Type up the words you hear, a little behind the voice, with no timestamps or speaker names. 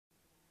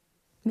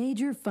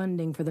Major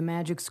funding for the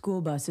Magic School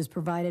Bus is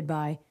provided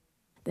by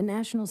the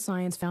National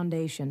Science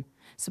Foundation,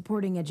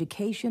 supporting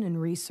education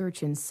and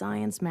research in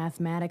science,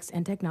 mathematics,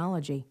 and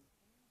technology.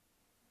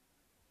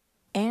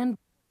 And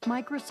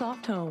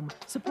Microsoft Home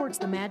supports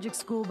the Magic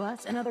School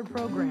Bus and other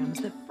programs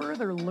that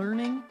further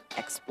learning,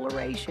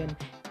 exploration,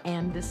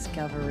 and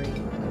discovery.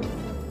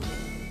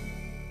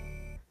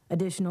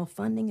 Additional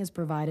funding is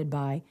provided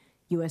by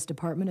U.S.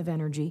 Department of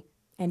Energy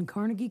and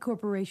Carnegie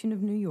Corporation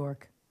of New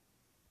York.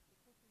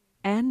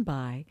 And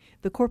by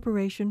the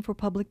Corporation for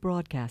Public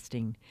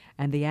Broadcasting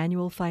and the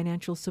annual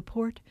financial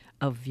support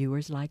of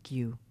viewers like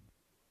you.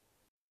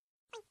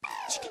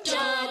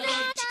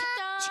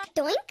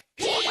 Doink.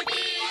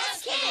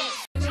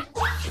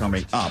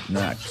 Coming up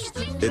next,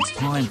 it's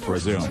time for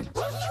Zoom.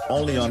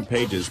 Only on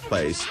Page's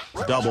Place,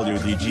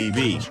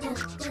 WDGV.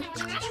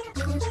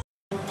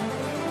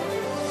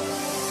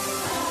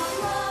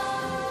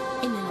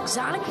 In an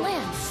exotic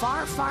land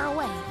far, far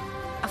away,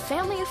 a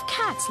family of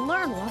cats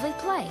learn while they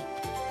play.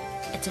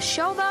 It's a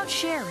show about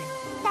sharing.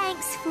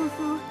 Thanks,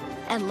 Fufu.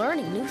 And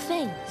learning new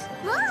things.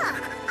 Look,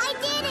 I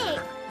did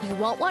it. You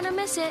won't want to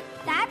miss it.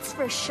 That's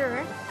for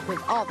sure.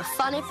 With all the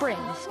fun it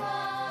brings.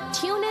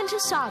 Tune in to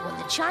Saga,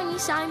 the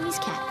Chinese Siamese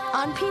cat,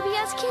 on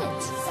PBS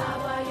Kids.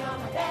 Saga, you're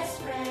my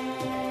best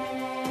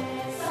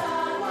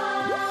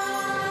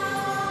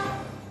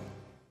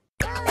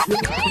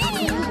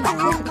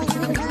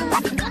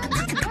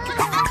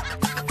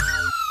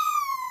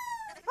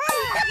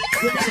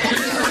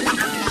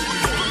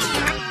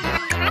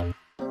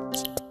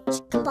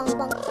Bong,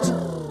 bong.